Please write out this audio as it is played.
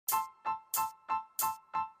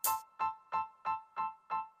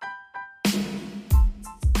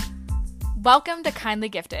Welcome to Kindly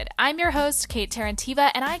Gifted. I'm your host, Kate Tarantiva,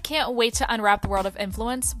 and I can't wait to unwrap the world of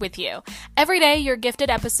influence with you. Every day, you're gifted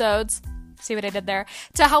episodes, see what I did there,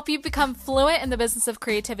 to help you become fluent in the business of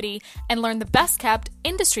creativity and learn the best kept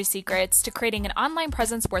industry secrets to creating an online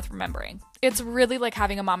presence worth remembering. It's really like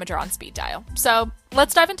having a momager on speed dial. So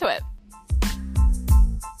let's dive into it.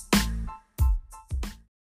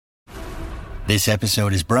 This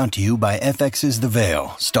episode is brought to you by FX's The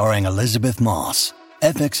Veil, starring Elizabeth Moss.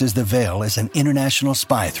 FX's The Veil is an international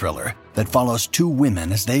spy thriller that follows two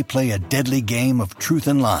women as they play a deadly game of truth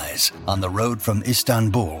and lies on the road from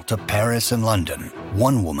Istanbul to Paris and London.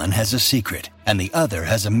 One woman has a secret, and the other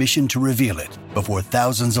has a mission to reveal it before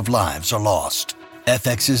thousands of lives are lost.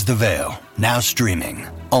 FX's The Veil, now streaming,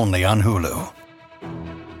 only on Hulu.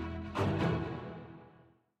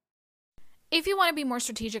 If you want to be more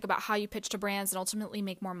strategic about how you pitch to brands and ultimately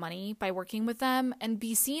make more money by working with them and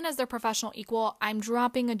be seen as their professional equal, I'm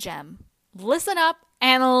dropping a gem. Listen up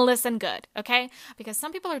and listen good, okay? Because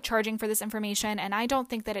some people are charging for this information, and I don't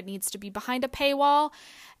think that it needs to be behind a paywall.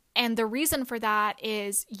 And the reason for that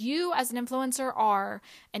is you as an influencer are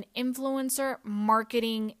an influencer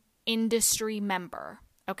marketing industry member,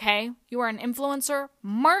 okay? You are an influencer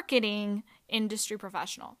marketing industry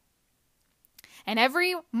professional. And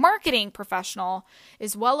every marketing professional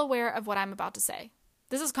is well aware of what I'm about to say.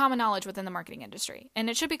 This is common knowledge within the marketing industry, and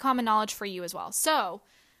it should be common knowledge for you as well. So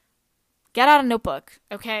get out a notebook,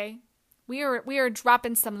 okay? We are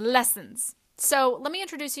dropping some lessons. So let me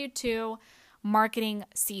introduce you to marketing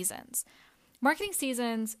seasons. Marketing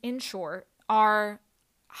seasons, in short, are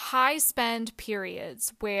high spend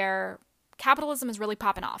periods where capitalism is really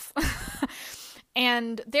popping off.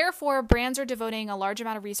 And therefore, brands are devoting a large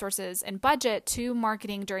amount of resources and budget to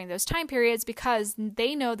marketing during those time periods because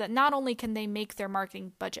they know that not only can they make their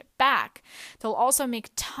marketing budget back, they'll also make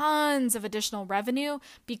tons of additional revenue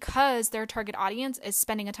because their target audience is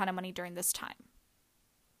spending a ton of money during this time.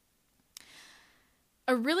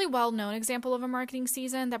 A really well-known example of a marketing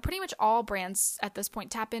season that pretty much all brands at this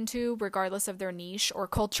point tap into, regardless of their niche or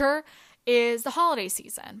culture, is the holiday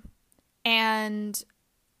season. And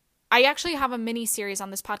I actually have a mini series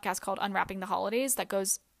on this podcast called Unwrapping the Holidays that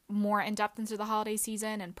goes more in depth into the holiday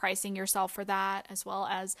season and pricing yourself for that, as well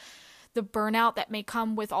as the burnout that may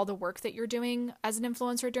come with all the work that you're doing as an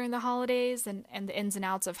influencer during the holidays and the ins and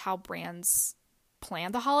outs of how brands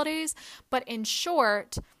plan the holidays. But in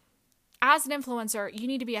short, as an influencer, you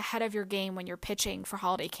need to be ahead of your game when you're pitching for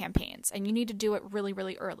holiday campaigns, and you need to do it really,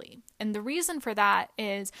 really early. And the reason for that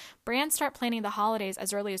is brands start planning the holidays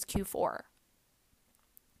as early as Q4.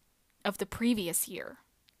 Of the previous year,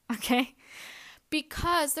 okay?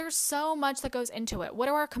 Because there's so much that goes into it. What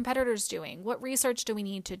are our competitors doing? What research do we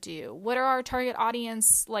need to do? What are our target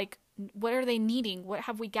audience, like, what are they needing? What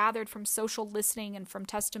have we gathered from social listening and from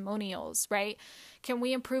testimonials, right? Can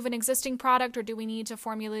we improve an existing product, or do we need to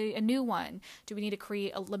formulate a new one? Do we need to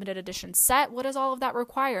create a limited edition set? What does all of that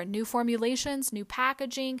require? New formulations, new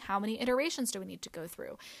packaging? How many iterations do we need to go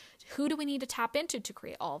through? Who do we need to tap into to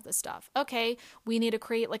create all of this stuff? Okay, we need to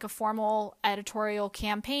create like a formal editorial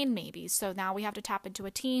campaign maybe. So now we have to tap into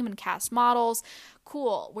a team and cast models.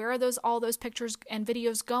 Cool. Where are all those pictures and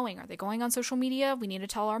videos going? Are they going on social media? We need to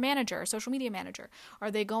tell our social media manager.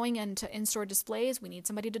 Are they going into in-store displays? We need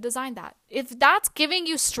somebody to design that. If that's giving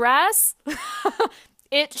you stress,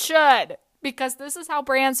 it should, because this is how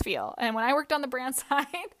brands feel. And when I worked on the brand side,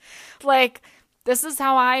 like, this is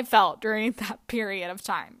how I felt during that period of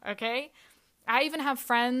time, okay? I even have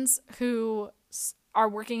friends who are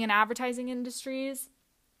working in advertising industries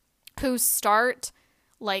who start,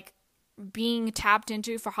 like, being tapped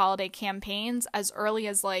into for holiday campaigns as early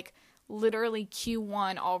as, like, literally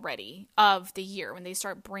Q1 already of the year, when they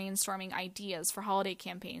start brainstorming ideas for holiday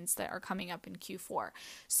campaigns that are coming up in Q4.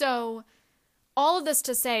 So all of this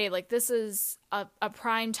to say, like, this is a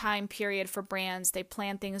prime time period for brands. They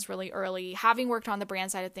plan things really early. Having worked on the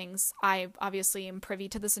brand side of things, I obviously am privy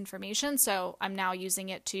to this information, so I'm now using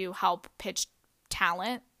it to help pitch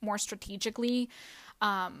talent more strategically,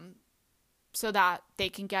 so that they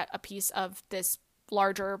can get a piece of this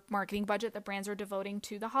larger marketing budget that brands are devoting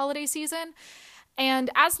to the holiday season. And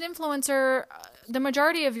as an influencer, the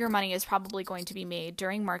majority of your money is probably going to be made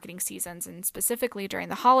during marketing seasons, and specifically during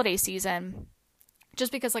the holiday season.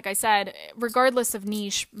 Just because, like I said, regardless of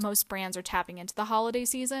niche, most brands are tapping into the holiday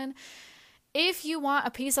season. If you want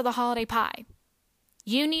a piece of the holiday pie,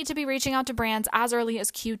 you need to be reaching out to brands as early as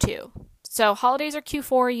Q2. So holidays are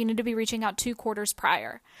Q4, you need to be reaching out 2 quarters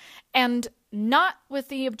prior. And not with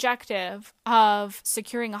the objective of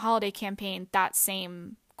securing a holiday campaign that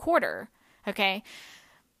same quarter, okay?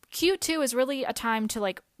 Q2 is really a time to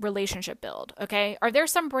like relationship build, okay? Are there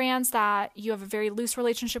some brands that you have a very loose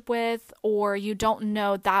relationship with, or you don't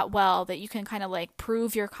know that well, that you can kind of like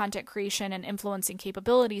prove your content creation and influencing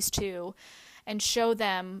capabilities to and show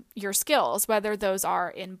them your skills, whether those are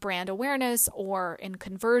in brand awareness or in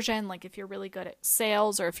conversion, like if you're really good at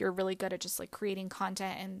sales or if you're really good at just like creating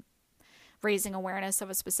content and raising awareness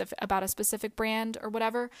of about a specific brand or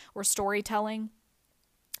whatever, or storytelling.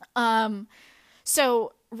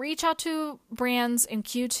 So reach out to brands in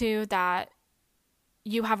Q2 that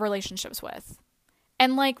you have relationships with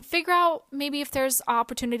and like figure out maybe if there's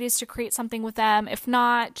opportunities to create something with them. If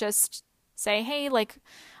not, just say, hey, like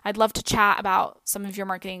I'd love to chat about some of your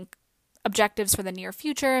marketing objectives for the near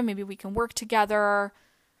future. Maybe we can work together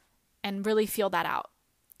and really feel that out.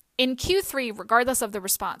 In Q3, regardless of the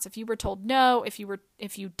response, if you were told no, if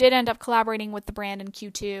you did end up collaborating with the brand in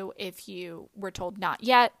Q2, if you were told not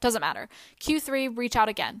yet, doesn't matter. Q3, reach out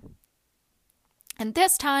again. And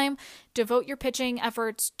this time, devote your pitching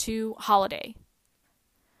efforts to holiday.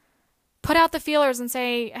 Put out the feelers and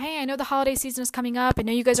say, hey, I know the holiday season is coming up. I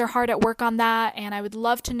know you guys are hard at work on that, and I would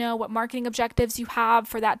love to know what marketing objectives you have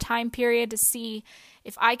for that time period to see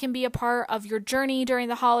if I can be a part of your journey during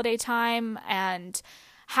the holiday time and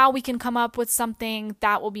how we can come up with something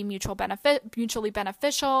that will be mutually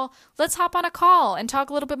beneficial. Let's hop on a call and talk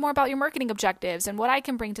a little bit more about your marketing objectives and what I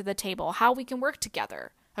can bring to the table, how we can work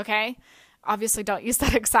together, okay? Obviously, don't use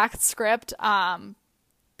that exact script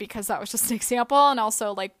because that was just an example, and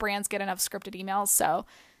also, like, brands get enough scripted emails, so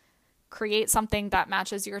create something that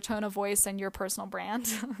matches your tone of voice and your personal brand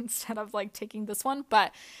instead of, like, taking this one,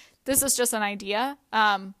 but this is just an idea.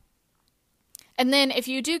 And then if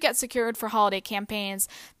you do get secured for holiday campaigns,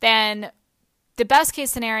 then the best case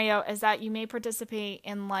scenario is that you may participate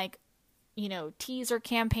in like, teaser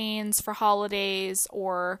campaigns for holidays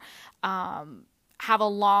or have a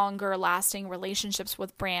longer lasting relationships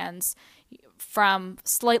with brands from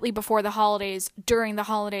slightly before the holidays, during the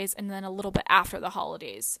holidays, and then a little bit after the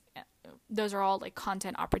holidays. Those are all like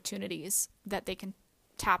content opportunities that they can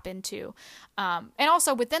tap into. And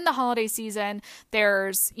also within the holiday season,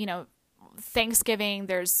 there's, Thanksgiving,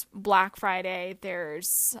 there's Black Friday,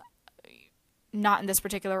 there's, not in this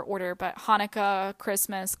particular order, but Hanukkah,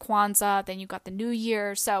 Christmas, Kwanzaa, then you got the New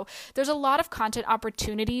Year. So there's a lot of content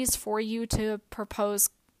opportunities for you to propose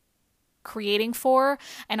creating for,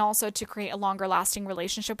 and also to create a longer lasting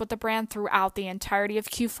relationship with the brand throughout the entirety of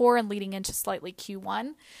Q4 and leading into slightly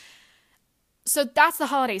Q1. So that's the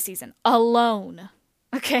holiday season alone.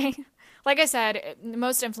 Okay. Like I said,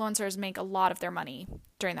 most influencers make a lot of their money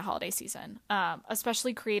during the holiday season,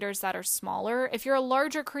 especially creators that are smaller. If you're a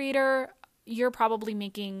larger creator, you're probably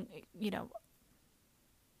making,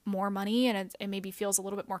 more money, and it maybe feels a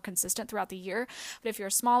little bit more consistent throughout the year. But if you're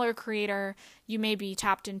a smaller creator, you may be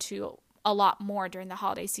tapped into a lot more during the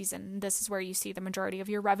holiday season. This is where you see the majority of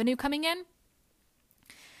your revenue coming in.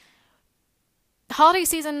 The holiday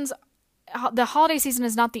season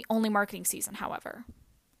is not the only marketing season, however.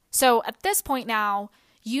 So at this point now,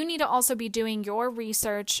 you need to also be doing your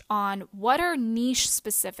research on what are niche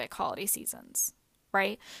specific holiday seasons,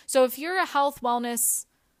 right? So if you're a health wellness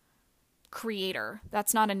creator,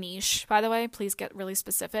 that's not a niche, by the way, please get really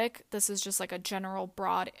specific. This is just like a general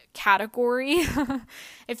broad category.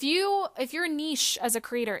 If your niche as a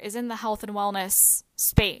creator is in the health and wellness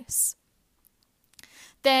space,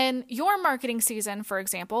 then your marketing season, for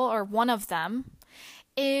example, or one of them,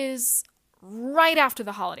 is right after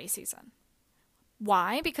the holiday season.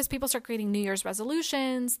 Why? Because people start creating New Year's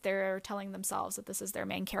resolutions. They're telling themselves that this is their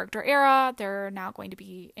main character era. They're now going to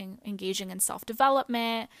be engaging in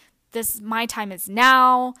self-development. My time is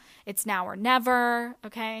now. It's now or never.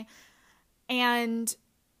 Okay. And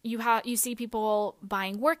you see people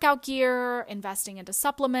buying workout gear, investing into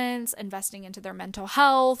supplements, investing into their mental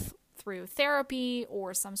health through therapy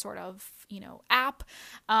or some sort of, app.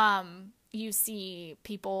 You see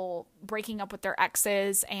people breaking up with their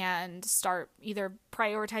exes and start either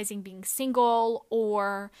prioritizing being single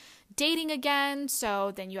or dating again.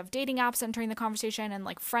 So then you have dating apps entering the conversation and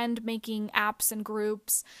like friend making apps and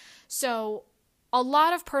groups. So a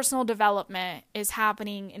lot of personal development is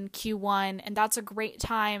happening in Q1, and that's a great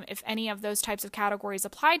time if any of those types of categories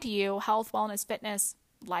apply to you: health, wellness, fitness,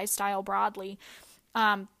 lifestyle broadly.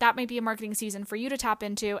 That might be a marketing season for you to tap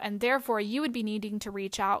into, and therefore you would be needing to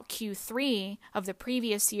reach out Q3 of the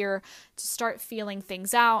previous year to start feeling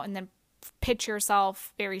things out, and then pitch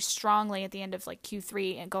yourself very strongly at the end of like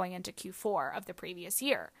Q3 and going into Q4 of the previous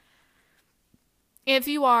year. If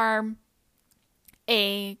you are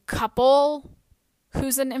a couple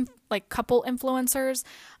who's couple influencers,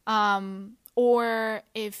 or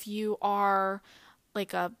if you are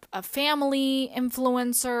like a family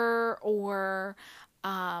influencer or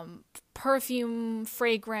perfume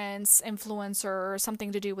fragrance influencer, or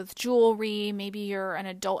something to do with jewelry. Maybe you're an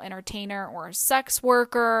adult entertainer or a sex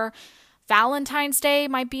worker. Valentine's Day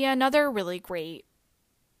might be another really great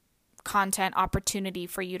content opportunity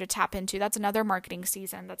for you to tap into. That's another marketing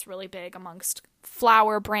season that's really big amongst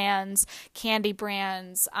flower brands, candy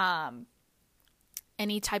brands,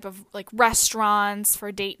 any type of like restaurants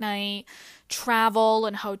for date night, travel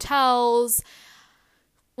and hotels.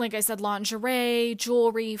 Like I said, lingerie,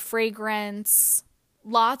 jewelry, fragrance,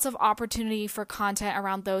 lots of opportunity for content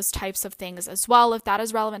around those types of things as well, if that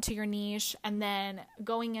is relevant to your niche. And then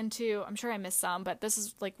going into, I'm sure I missed some, but this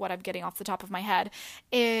is like what I'm getting off the top of my head,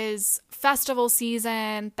 is festival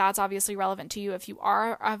season. That's obviously relevant to you if you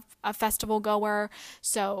are a festival goer.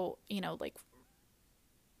 So, like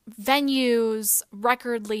venues,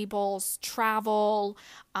 record labels, travel,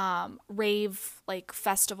 rave, like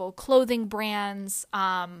festival clothing brands,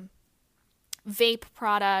 vape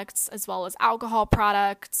products, as well as alcohol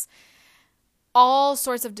products, all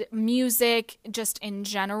sorts of music, just in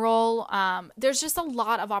general. There's just a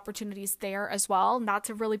lot of opportunities there as well. That's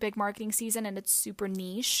a really big marketing season, and it's super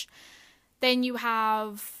niche. Then you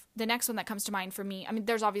have the next one that comes to mind for me. I mean,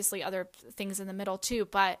 there's obviously other things in the middle too,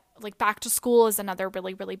 but like back to school is another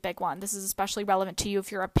really, really big one. This is especially relevant to you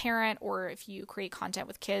if you're a parent, or if you create content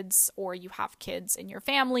with kids, or you have kids in your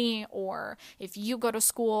family, or if you go to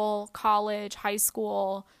school, college, high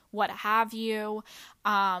school, what have you.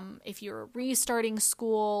 If you're restarting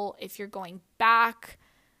school, if you're going back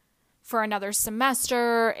for another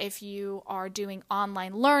semester, if you are doing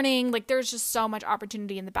online learning, like there's just so much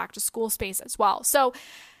opportunity in the back to school space as well. So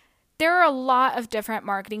there are a lot of different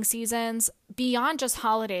marketing seasons beyond just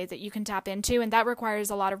holiday that you can tap into, and that requires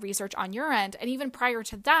a lot of research on your end. And even prior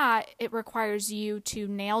to that, it requires you to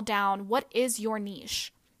nail down what is your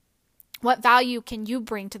niche. What value can you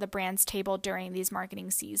bring to the brand's table during these marketing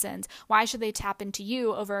seasons? Why should they tap into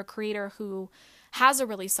you over a creator who has a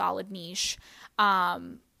really solid niche?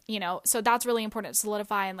 So that's really important to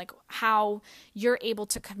solidify, and like how you're able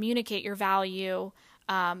to communicate your value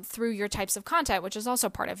through your types of content, which is also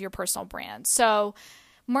part of your personal brand. So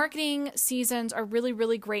marketing seasons are really,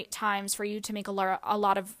 really great times for you to make a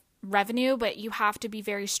lot of revenue, but you have to be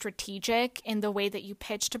very strategic in the way that you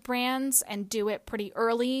pitch to brands, and do it pretty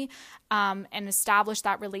early, and establish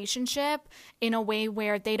that relationship in a way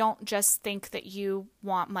where they don't just think that you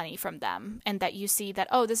want money from them, and that you see that,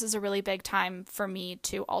 oh, this is a really big time for me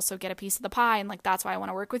to also get a piece of the pie, and like that's why I want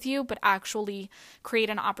to work with you, but actually create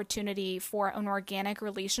an opportunity for an organic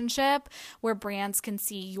relationship where brands can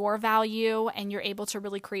see your value, and you're able to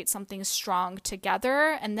really create something strong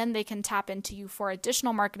together, and then they can tap into you for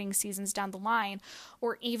additional marketing seasons down the line,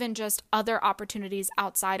 or even just other opportunities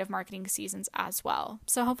outside of marketing seasons as well.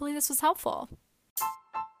 So hopefully this was helpful.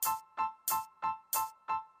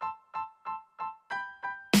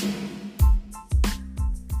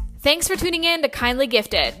 Thanks for tuning in to Kindly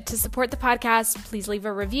Gifted. To support the podcast, please leave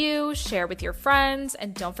a review, share with your friends,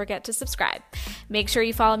 and don't forget to subscribe. Make sure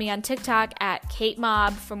you follow me on TikTok at Kate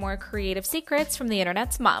Mob for more creative secrets from the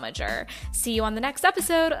internet's momager. See you on the next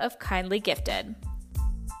episode of Kindly Gifted.